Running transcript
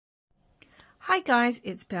Hi guys,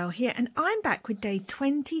 it's Belle here and I'm back with day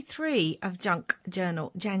 23 of Junk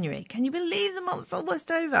Journal January. Can you believe the month's almost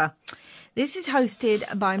over? This is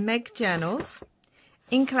hosted by Meg Journals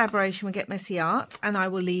in collaboration with Get Messy Art, and I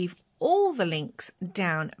will leave all the links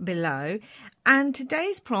down below. And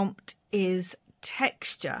today's prompt is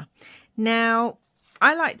texture. Now,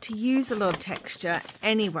 I like to use a lot of texture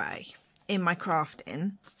anyway in my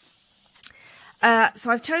crafting. So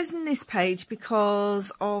I've chosen this page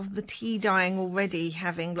because of the tea dyeing already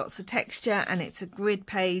having lots of texture, and it's a grid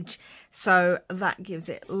page, so that gives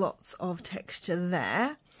it lots of texture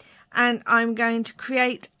there. And I'm going to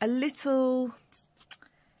create a little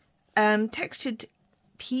textured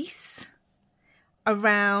piece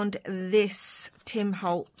around this Tim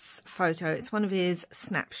Holtz photo. It's one of his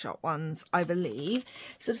snapshot ones, I believe.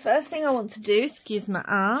 So the first thing I want to do, excuse my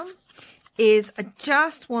arm, is I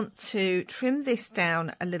just want to trim this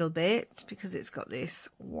down a little bit because it's got this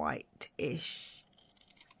white-ish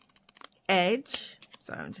edge.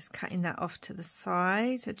 So I'm just cutting that off to the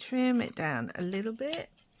side to trim it down a little bit.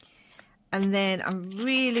 And then I'm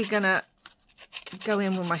really going to go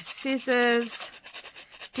in with my scissors.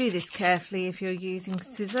 Do this carefully if you're using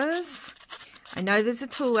scissors. I know there's a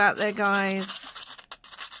tool out there, guys,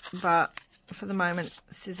 but for the moment,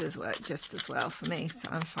 scissors work just as well for me, so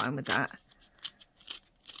I'm fine with that.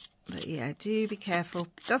 But yeah, do be careful.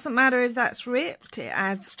 Doesn't matter if that's ripped, it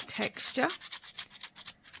adds texture.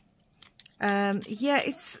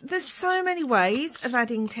 Yeah, there's so many ways of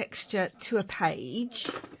adding texture to a page.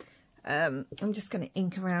 I'm just going to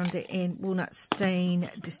ink around it in Walnut Stain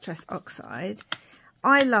Distress Oxide.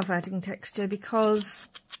 I love adding texture because,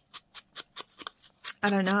 I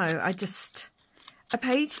don't know, a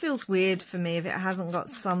page feels weird for me if it hasn't got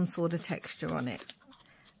some sort of texture on it.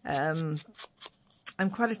 I'm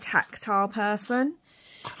quite a tactile person,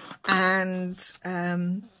 and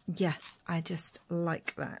yeah, I just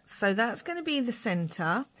like that. So that's going to be the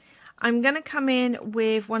center. I'm going to come in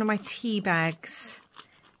with one of my tea bags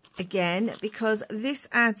again because this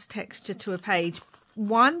adds texture to a page.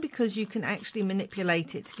 One, because you can actually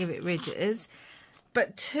manipulate it to give it ridges,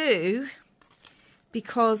 but two,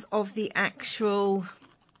 because of the actual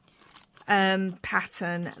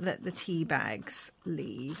pattern that the tea bags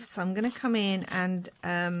leave. So I'm going to come in and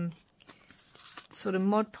sort of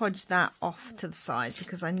Mod Podge that off to the side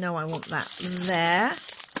because I know I want that there.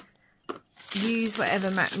 Use whatever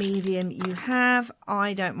matte medium you have.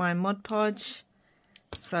 I don't mind Mod Podge,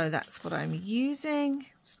 so that's what I'm using.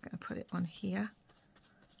 I'm just going to put it on here.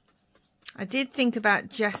 I did think about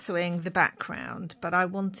gessoing the background, but I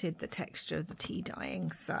wanted the texture of the tea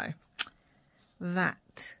dyeing, so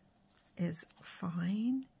that is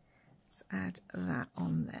fine. Let's add that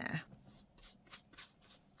on there.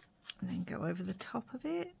 And then go over the top of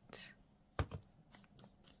it.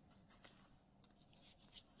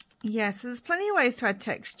 Yeah, so there's plenty of ways to add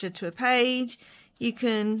texture to a page. You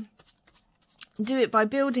can do it by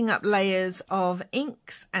building up layers of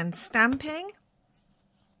inks and stamping.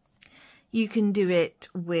 You can do it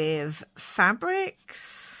with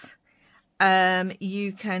fabrics.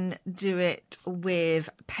 You can do it with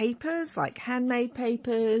papers, like handmade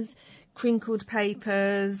papers, crinkled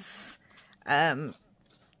papers.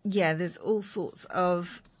 Yeah, there's all sorts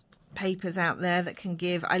of papers out there that can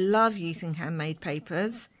give. I love using handmade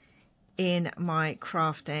papers in my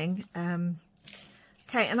crafting.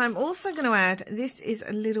 Okay, and I'm also going to add, this is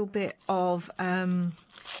a little bit of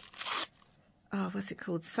oh, what's it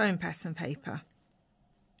called? Sewing pattern paper.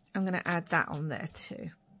 I'm going to add that on there too.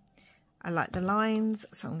 I like the lines,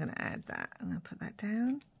 so I'm going to add that. I'm going to put that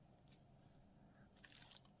down.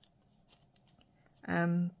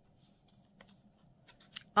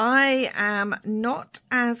 I am not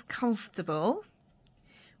as comfortable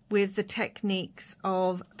with the techniques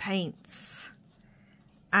of paints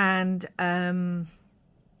and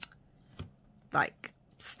like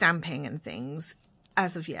stamping and things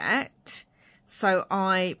as of yet. So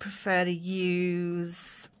I prefer to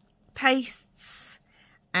use pastes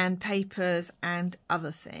and papers and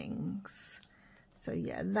other things. So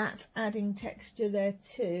yeah, that's adding texture there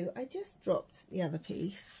too. I just dropped the other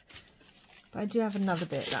piece, but I do have another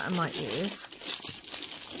bit that I might use.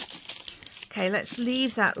 Okay, let's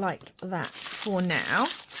leave that like that for now.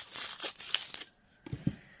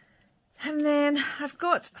 And then I've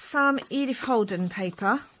got some Edith Holden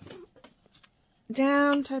paper.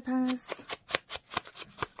 Down, Topaz.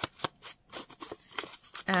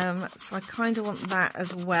 So I kind of want that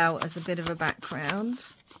as well as a bit of a background.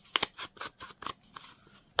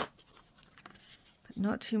 But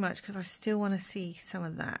not too much because I still want to see some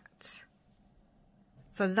of that.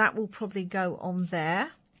 So that will probably go on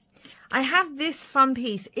there. I have this fun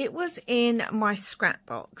piece. It was in my scrap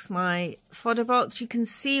box, my fodder box. You can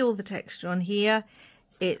see all the texture on here.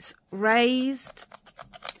 It's raised.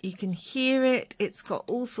 You can hear it. It's got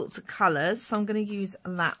all sorts of colours. So I'm going to use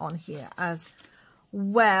that on here as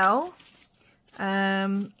well.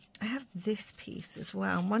 I have this piece as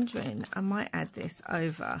well. I'm wondering, I might add this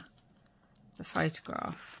over the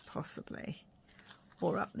photograph, possibly.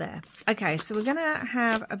 Or up there. Okay, so we're going to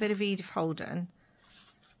have a bit of Edith Holden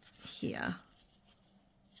here.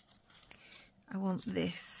 I want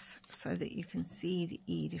this so that you can see the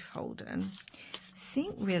Edith Holden. I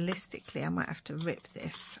think realistically I might have to rip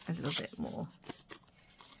this a little bit more.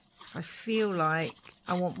 So I feel like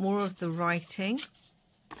I want more of the writing,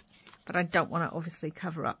 but I don't want to obviously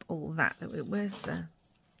cover up all that. Where's the...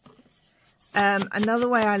 another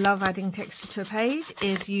way I love adding texture to a page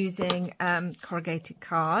is using corrugated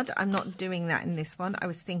card. I'm not doing that in this one. I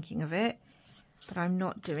was thinking of it, but I'm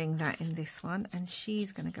not doing that in this one. And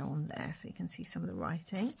she's going to go on there so you can see some of the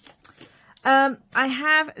writing. I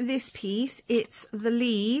have this piece. It's the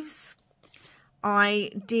leaves.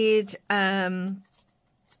 I did another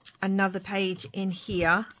page in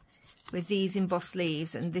here with these embossed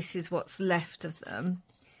leaves, and this is what's left of them.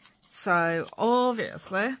 So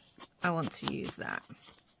obviously I want to use that.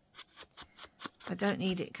 I don't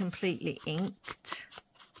need it completely inked,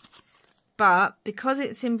 but because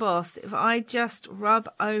it's embossed, if I just rub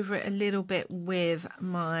over it a little bit with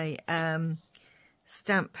my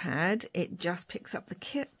stamp pad, it just picks up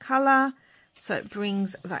the colour, so it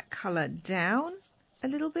brings that colour down a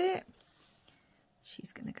little bit.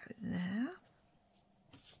 She's going to go there.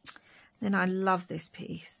 Then I love this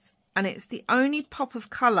piece, and it's the only pop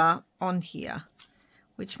of colour on here,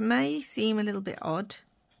 which may seem a little bit odd,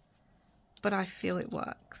 but I feel it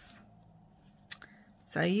works.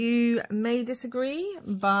 So you may disagree,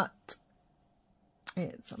 but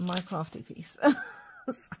it's my crafty piece. So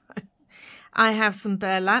I have some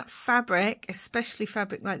burlap fabric, especially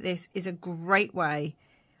fabric like this is a great way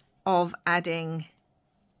of adding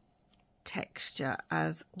texture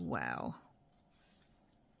as well.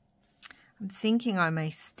 I'm thinking I may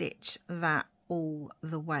stitch that all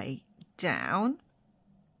the way down.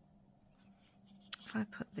 If I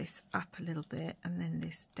put this up a little bit and then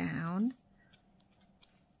this down,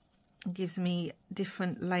 it gives me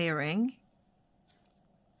different layering,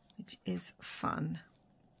 which is fun.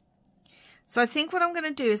 So I think what I'm going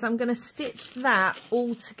to do is I'm going to stitch that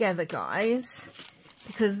all together, guys,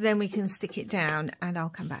 because then we can stick it down and I'll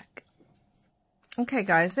come back. Okay,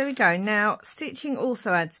 guys, there we go. Now, stitching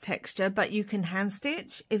also adds texture, but you can hand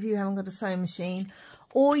stitch if you haven't got a sewing machine,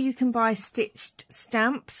 or you can buy stitched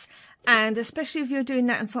stamps. And especially if you're doing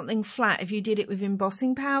that on something flat, if you did it with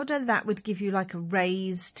embossing powder, that would give you like a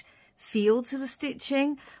raised feel to the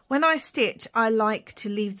stitching. When I stitch, I like to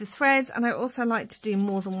leave the threads, and I also like to do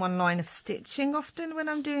more than one line of stitching often when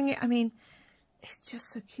I'm doing it. I mean, it's just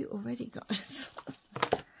so cute already, guys.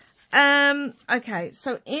 Okay,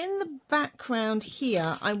 so in the background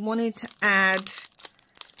here, I wanted to add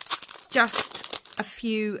just a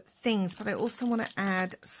few things, but I also want to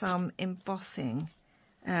add some embossing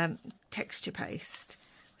texture paste,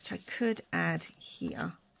 which I could add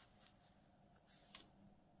here.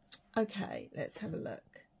 Okay, let's have a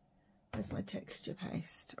look. Where's my texture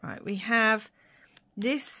paste? Right, we have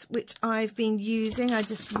this, which I've been using. I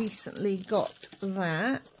just recently got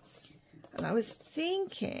that. And I was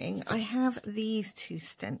thinking, I have these two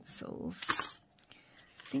stencils.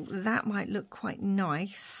 I think that might look quite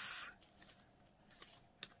nice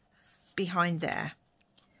behind there.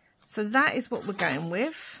 So that is what we're going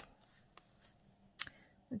with.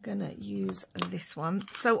 We're going to use this one.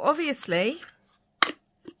 So obviously,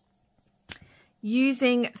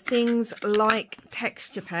 using things like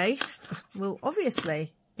texture paste will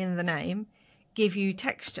obviously, in the name, give you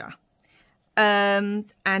texture.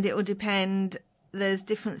 And it will depend, there's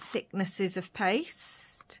different thicknesses of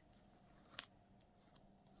paste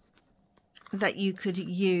that you could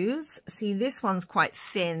use. See, this one's quite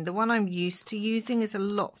thin. The one I'm used to using is a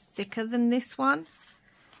lot thicker than this one.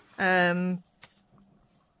 So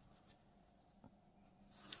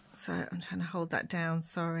I'm trying to hold that down,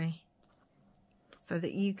 sorry, so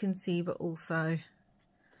that you can see, but also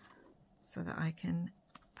so that I can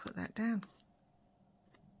put that down.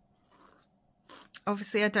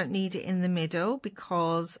 Obviously, I don't need it in the middle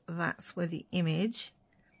because that's where the image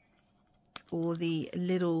or the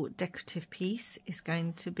little decorative piece is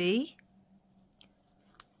going to be.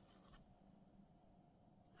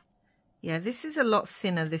 Yeah, this is a lot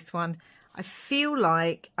thinner, this one. I feel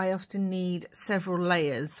like I often need several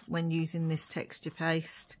layers when using this texture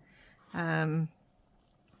paste.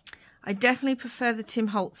 I definitely prefer the Tim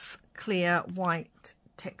Holtz clear white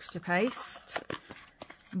texture paste,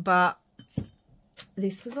 but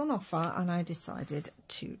this was on offer and I decided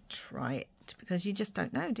to try it because you just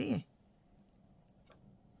don't know, do you?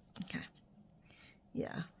 Okay.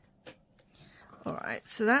 Yeah. All right,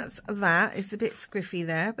 so that's that. It's a bit squiffy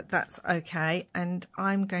there, but that's okay. And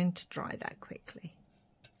I'm going to dry that quickly.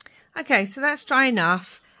 Okay, so that's dry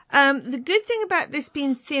enough. The good thing about this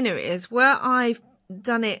being thinner is where I've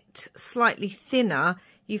done it slightly thinner,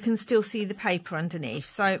 you can still see the paper underneath.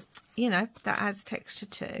 So, you know, that adds texture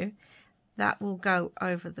too. That will go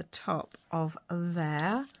over the top of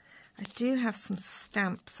there. I do have some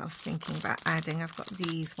stamps I was thinking about adding. I've got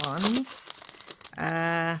these ones.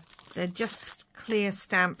 They're just clear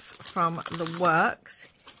stamps from the works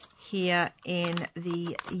here in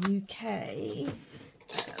the UK.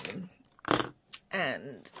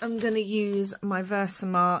 And I'm going to use my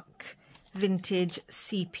Versamark Vintage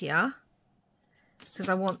Sepia because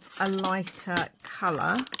I want a lighter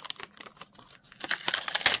colour.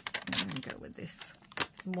 I'm going to go with this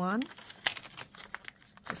one.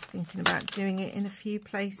 Just thinking about doing it in a few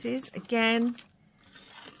places. Again,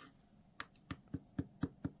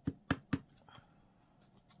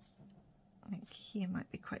 I think here might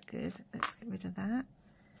be quite good. Let's get rid of that.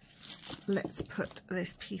 Let's put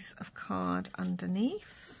this piece of card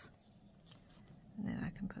underneath. And then I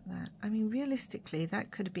can put that. I mean, realistically,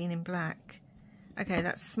 that could have been in black. Okay,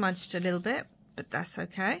 that's smudged a little bit, but that's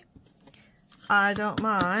okay. I don't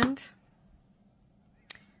mind.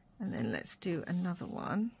 And then let's do another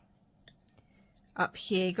one up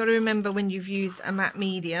here. You've got to remember when you've used a matte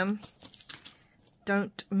medium,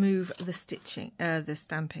 don't move the stitching, the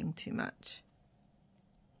stamping too much.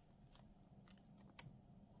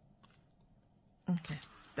 Okay,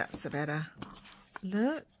 that's a better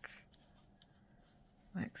look.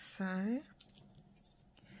 Like so. And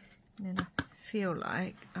then I feel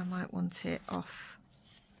like I might want it off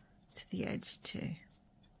to the edge too.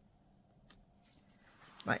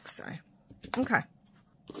 Like so. Okay.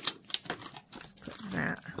 Let's put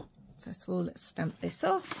that. First of all, let's stamp this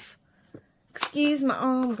off. Excuse my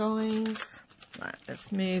arm, guys. Right,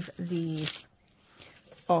 let's move these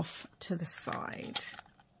off to the side.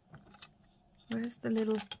 Where's the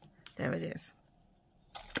little... There it is.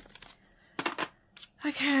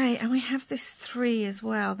 Okay, and we have this 3 as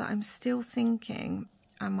well that I'm still thinking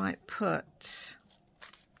I might put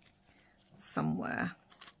somewhere.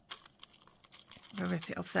 I'll rip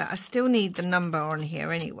it off there. I still need the number on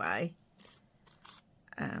here anyway.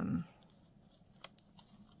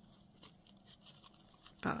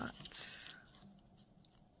 But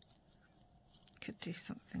could do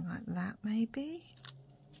something like that maybe.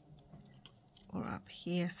 Or up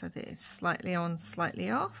here so that it's slightly on, slightly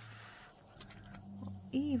off. Or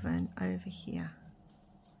even over here.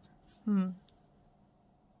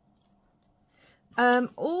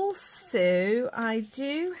 Also, I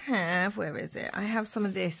do have, where is it? I have some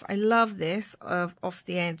of this. I love this off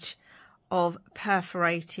the edge of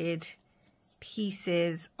perforated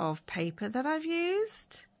pieces of paper that I've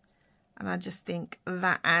used. And I just think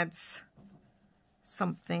that adds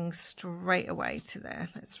something straight away to there.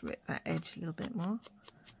 Let's rip that edge a little bit more.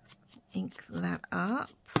 Ink that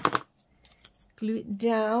up. Glue it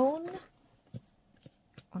down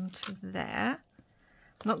onto there.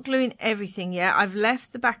 I'm not gluing everything yet. I've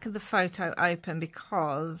left the back of the photo open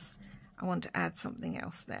because I want to add something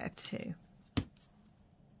else there too.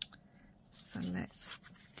 So let's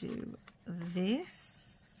do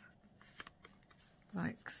this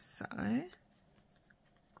like so.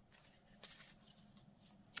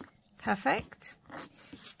 Perfect.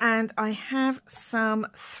 And I have some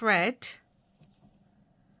thread.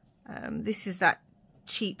 This is that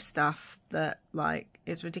cheap stuff that like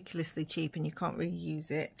is ridiculously cheap and you can't really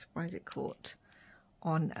use it. Why is it caught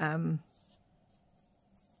on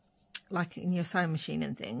like in your sewing machine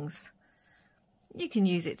and things? You can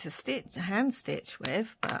use it to stitch, hand stitch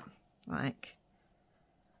with, but like,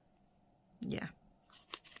 yeah.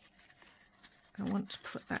 I want to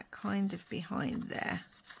put that kind of behind there.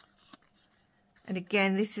 And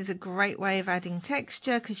again, this is a great way of adding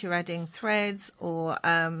texture because you're adding threads or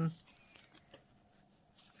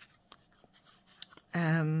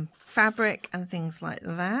fabric and things like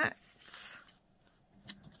that.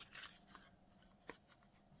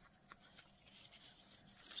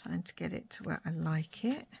 Trying to get it to where I like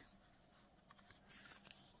it.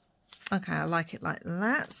 Okay, I like it like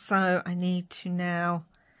that. So I need to now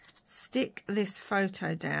stick this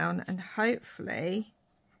photo down and hopefully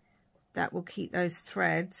that will keep those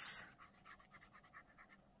threads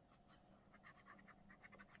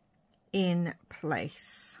in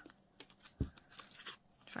place.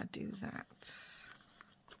 if I do that.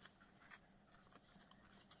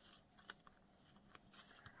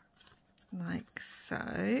 Like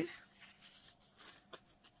so.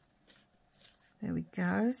 There we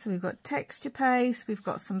go. So we've got texture paste, we've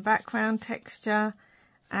got some background texture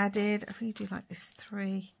added. I really do like this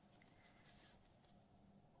 3.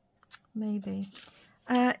 Maybe.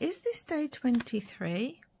 Is this day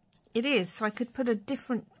 23? It is. So I could put a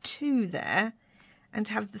different 2 there and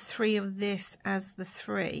have the 3 of this as the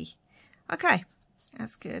 3. Okay,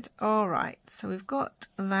 that's good. All right. So we've got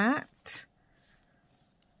that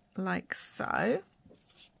like so.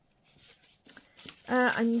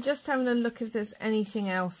 I'm just having a look if there's anything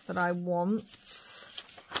else that I want.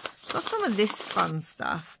 Got some of this fun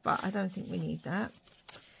stuff, but I don't think we need that.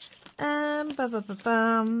 I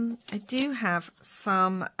do have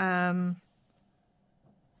some,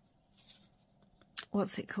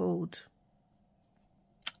 what's it called?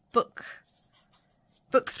 Book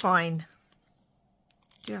spine.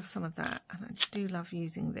 I do have some of that, and I do love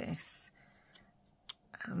using this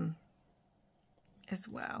as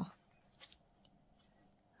well.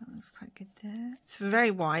 That looks quite good there. It's very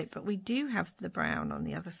white, but we do have the brown on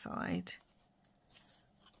the other side.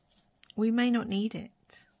 We may not need it.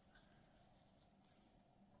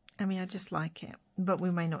 I mean, I just like it, but we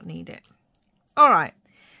may not need it. All right.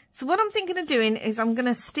 So what I'm thinking of doing is I'm going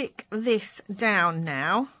to stick this down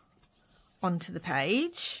now onto the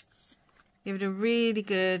page. Give it a really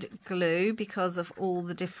good glue because of all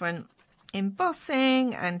the different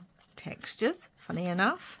embossing and textures, funny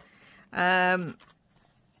enough.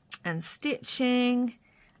 And stitching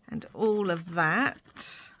and all of that.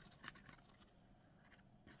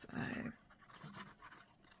 So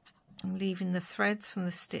I'm leaving the threads from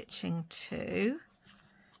the stitching too,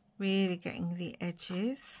 really getting the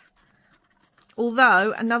edges.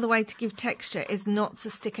 Although another way to give texture is not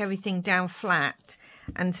to stick everything down flat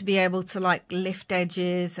and to be able to like lift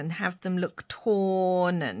edges and have them look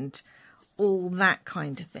torn and all that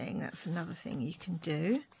kind of thing. That's another thing you can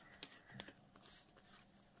do.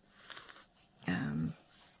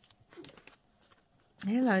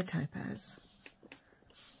 Hello, Topaz.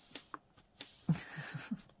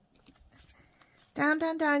 Down,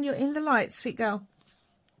 down, down. You're in the light, sweet girl.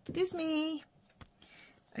 Excuse me.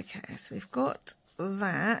 Okay, so we've got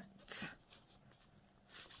that.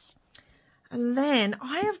 And then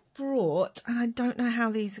I have brought, and I don't know how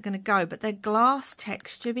these are going to go, but they're glass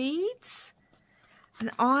texture beads. And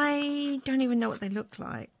I don't even know what they look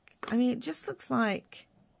like. I mean, it just looks like...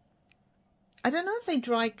 I don't know if they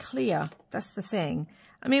dry clear. That's the thing.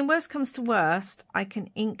 I mean, worst comes to worst, I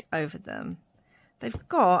can ink over them. They've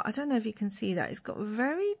got, I don't know if you can see that, it's got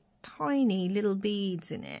very tiny little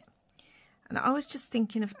beads in it. And I was just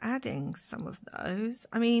thinking of adding some of those.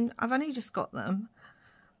 I mean, I've only just got them.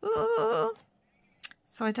 Ooh.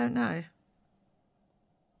 So I don't know.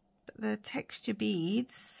 But they're texture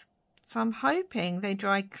beads. So I'm hoping they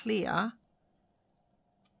dry clear.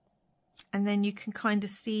 And then you can kind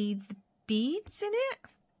of see the beads in it.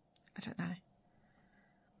 I don't know.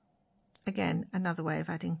 Again, another way of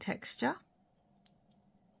adding texture.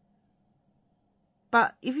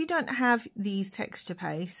 But if you don't have these texture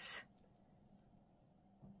pastes,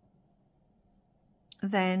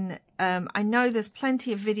 then I know there's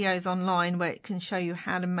plenty of videos online where it can show you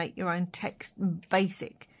how to make your own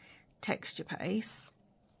basic texture paste.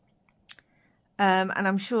 And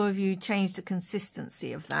I'm sure if you change the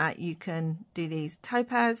consistency of that, you can do these.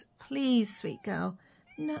 Topaz, please, sweet girl.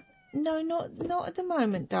 No, not at the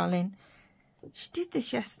moment, darling. She did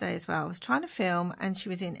this yesterday as well. I was trying to film and she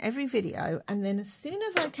was in every video. And then as soon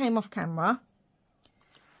as I came off camera,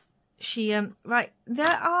 she, right,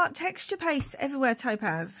 there are texture pastes everywhere,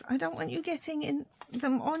 Topaz. I don't want you getting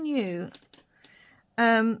them on you.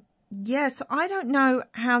 Yeah, so I don't know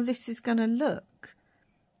how this is going to look.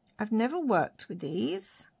 I've never worked with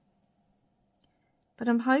these, but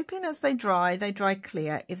I'm hoping as they dry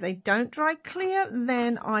clear. If they don't dry clear,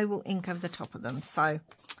 then I will ink over the top of them. So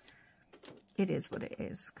it is what it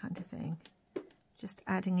is, kind of thing. Just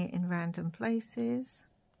adding it in random places.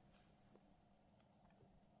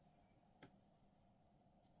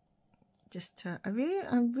 Just to,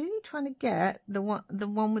 I'm really trying to get the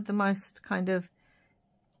one with the most kind of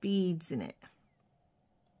beads in it.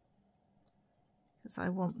 Because I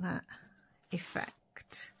want that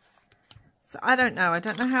effect. So I don't know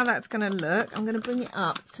how that's going to look. I'm going to bring it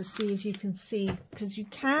up to see if you can see, because you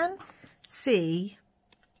can see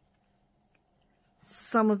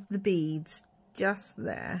some of the beads just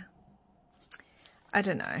there. I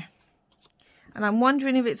don't know. And I'm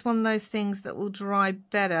wondering if it's one of those things that will dry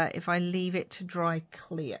better if I leave it to dry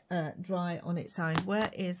clear, dry on its own.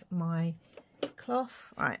 Where is my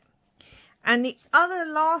cloth. Right. And the other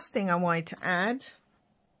last thing I wanted to add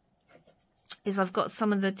is I've got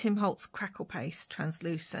some of the Tim Holtz crackle paste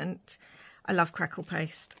translucent. I love crackle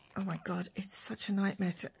paste. Oh my God, it's such a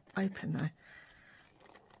nightmare to open though,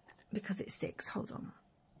 because it sticks. Hold on.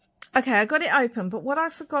 Okay, I got it open, but what I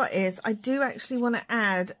forgot is I do actually want to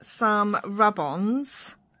add some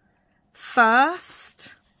rub-ons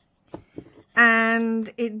first,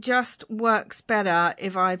 and it just works better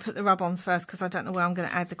if I put the rub-ons first because I don't know where I'm going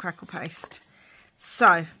to add the crackle paste.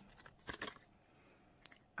 So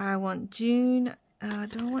I want June, do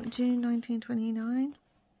I want June 1929?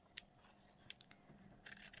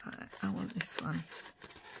 I want this one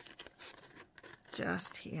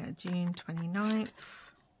just here, June 29th.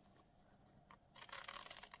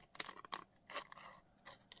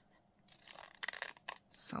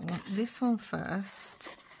 So I want this one first.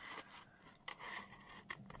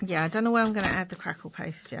 Yeah, I don't know where I'm going to add the crackle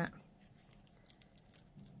paste yet.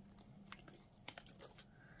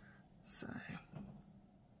 So,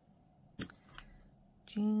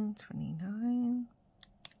 June 29.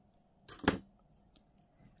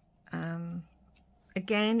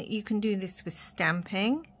 Again, you can do this with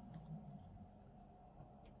stamping.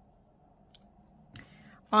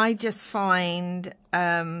 I just find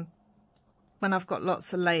when I've got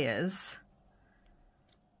lots of layers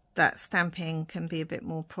that stamping can be a bit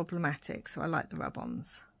more problematic, so I like the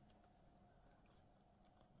rub-ons.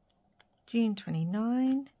 June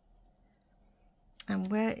 29.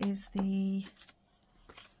 And where is the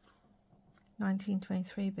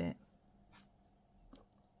 1923 bit?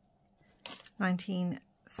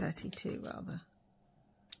 1932 rather.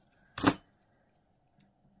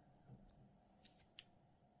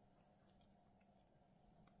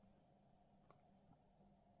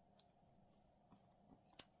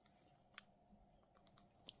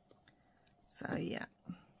 So yeah,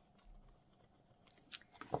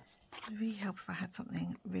 it would really help if I had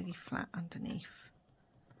something really flat underneath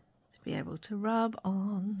to be able to rub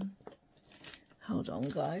on. Hold on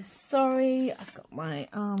guys, sorry, I've got my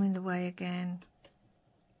arm in the way again.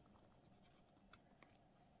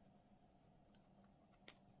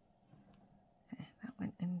 Okay, that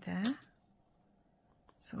went in there.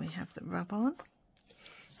 So we have the rub on.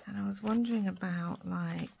 And I was wondering about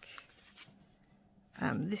like,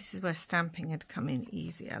 this is where stamping had come in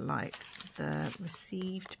easier, like the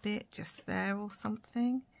received bit just there or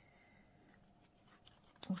something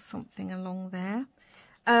along there.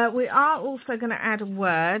 We are also going to add a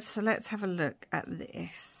word, so let's have a look at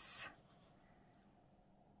this.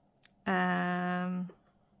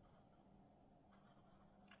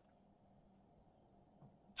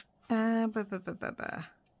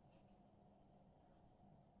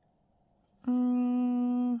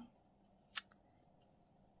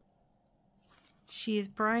 She is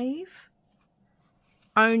brave.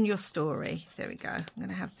 Own your story. There we go. I'm going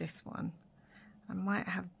to have this one. I might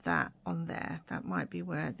have that on there. That might be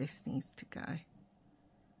where this needs to go.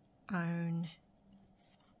 Own.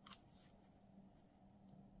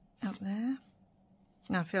 Up there.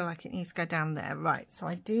 Now I feel like it needs to go down there. Right, so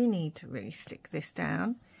I do need to really stick this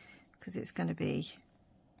down because it's going to be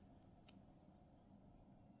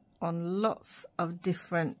on lots of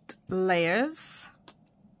different layers.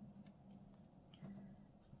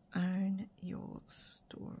 Own your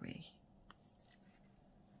story.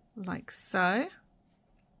 Like so.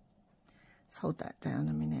 Let's hold that down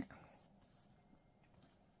a minute.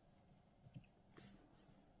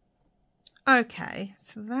 Okay,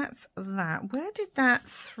 so that's that. Where did that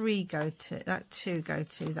 3 go to? That 2 go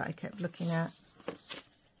to that I kept looking at?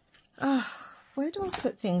 Oh, where do I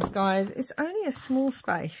put things, guys? It's only a small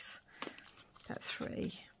space. That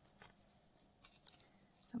 3.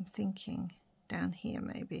 I'm thinking down here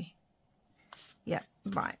maybe. Yeah,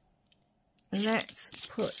 right. Let's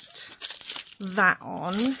put that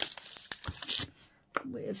on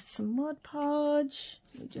with some Mod Podge.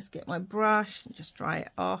 Let me just get my brush and just dry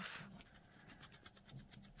it off.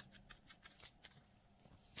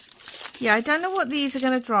 Yeah, I don't know what these are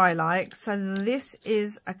going to dry like, so this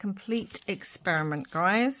is a complete experiment,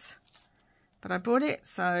 guys. But I bought it,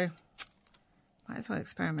 so might as well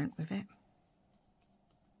experiment with it.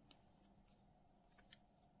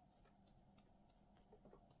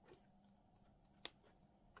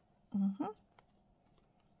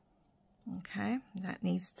 Okay, that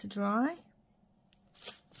needs to dry.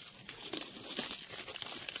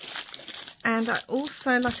 And I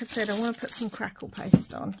also, like I said, I want to put some crackle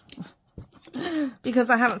paste on because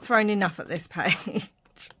I haven't thrown enough at this page.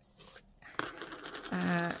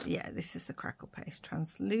 Yeah, this is the crackle paste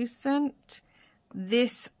translucent.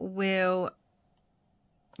 This will,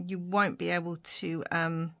 you won't be able to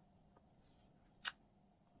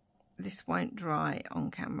this won't dry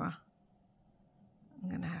on camera. I'm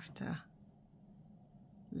going to have to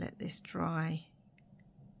let this dry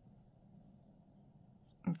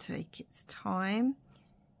and take its time.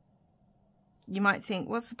 You might think,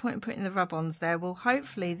 what's the point of putting the rub-ons there? Well,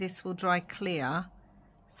 hopefully this will dry clear,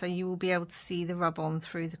 so you will be able to see the rub-on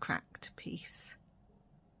through the cracked piece.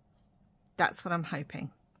 That's what I'm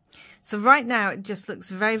hoping. So right now it just looks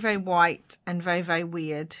very, very white and very, very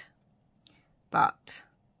weird, but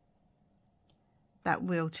that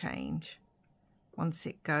will change once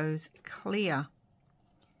it goes clear,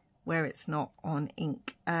 where it's not on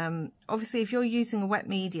ink. Obviously, if you're using a wet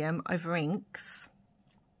medium over inks,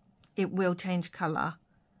 it will change colour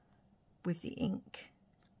with the ink.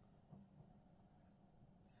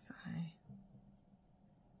 So,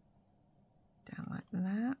 down like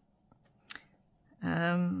that.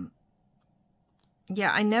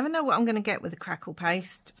 Yeah, I never know what I'm going to get with the crackle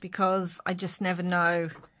paste, because I just never know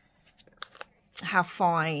how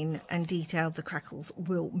fine and detailed the crackles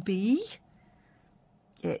will be.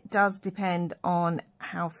 It does depend on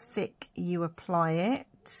how thick you apply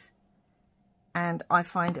it, and I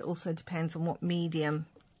find it also depends on what medium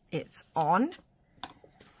it's on.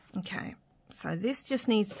 Okay, so this just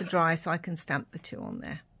needs to dry so I can stamp the two on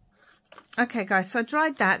there. Okay guys, so I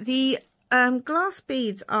dried that. The glass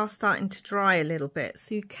beads are starting to dry a little bit,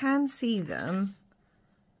 so you can see them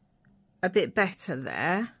a bit better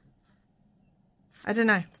there. I don't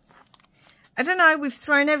know. We've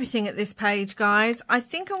thrown everything at this page, guys. I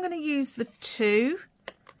think I'm going to use the two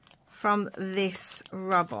from this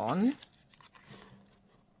rub-on,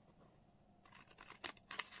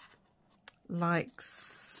 like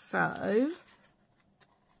so.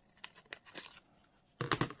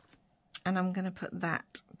 And I'm going to put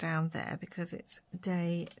that down there because it's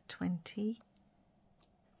day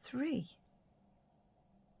 23.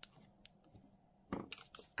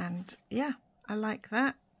 And yeah, I like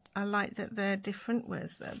that. I like that they're different.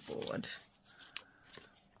 Where's their board?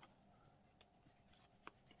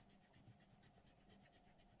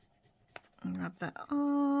 And rub that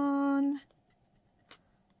on.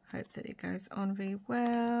 Hope that it goes on really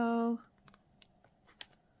well.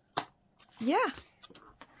 Yeah.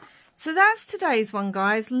 So that's today's one,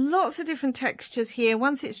 guys. Lots of different textures here.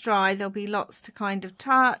 Once it's dry, there'll be lots to kind of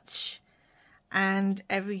touch and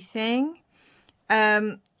everything.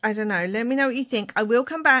 I don't know. Let me know what you think. I will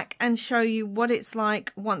come back and show you what it's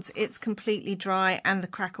like once it's completely dry and the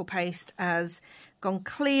crackle paste has gone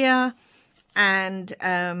clear and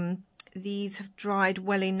these have dried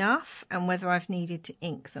well enough, and whether I've needed to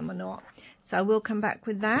ink them or not. So I will come back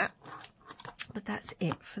with that. But that's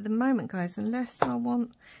it for the moment, guys, unless I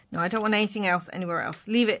want... No, I don't want anything else anywhere else.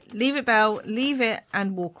 Leave it, Belle, leave it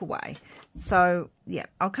and walk away. So, yeah,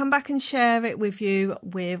 I'll come back and share it with you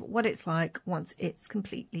with what it's like once it's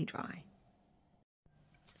completely dry.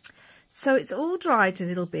 So it's all dried a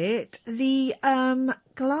little bit. The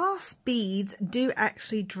glass beads do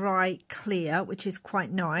actually dry clear, which is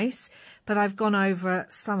quite nice. But I've gone over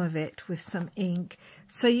some of it with some ink.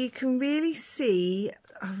 So you can really see...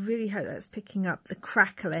 I really hope that's picking up the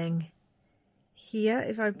crackling here.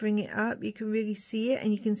 If I bring it up, you can really see it,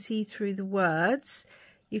 and you can see through the words.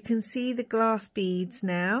 You can see the glass beads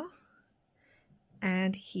now,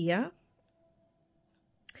 and here.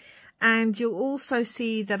 And you'll also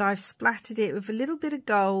see that I've splattered it with a little bit of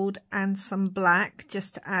gold and some black,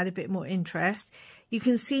 just to add a bit more interest. You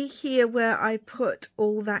can see here where I put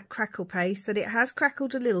all that crackle paste that it has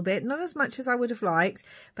crackled a little bit, not as much as I would have liked,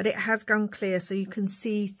 but it has gone clear, so you can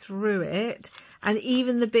see through it. And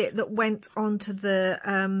even the bit that went onto the,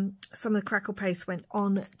 some of the crackle paste went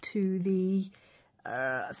on to the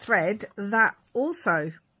thread, that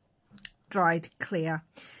also dried clear.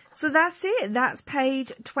 So that's it. That's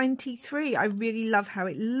page 23. I really love how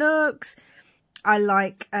it looks. I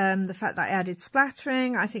like the fact that I added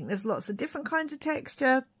splattering. I think there's lots of different kinds of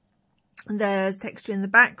texture. There's texture in the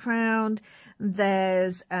background.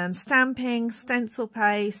 There's stamping, stencil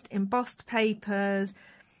paste, embossed papers,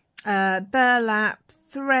 burlap,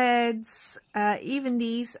 threads, even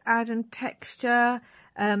these add in texture,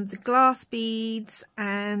 the glass beads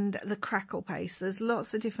and the crackle paste. There's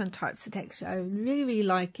lots of different types of texture. I really, really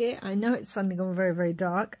like it. I know it's suddenly gone very, very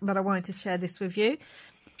dark, but I wanted to share this with you.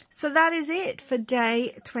 So that is it for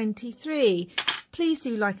day 23. Please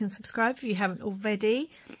do like and subscribe if you haven't already.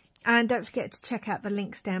 And don't forget to check out the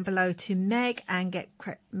links down below to Meg and Get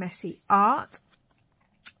Messy Art.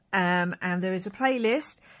 And there is a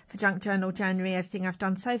playlist for Junk Journal January, everything I've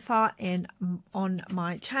done so far on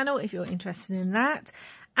my channel if you're interested in that.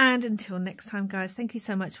 And until next time, guys, thank you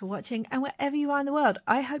so much for watching. And wherever you are in the world,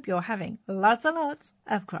 I hope you're having lots and lots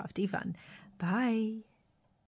of crafty fun. Bye.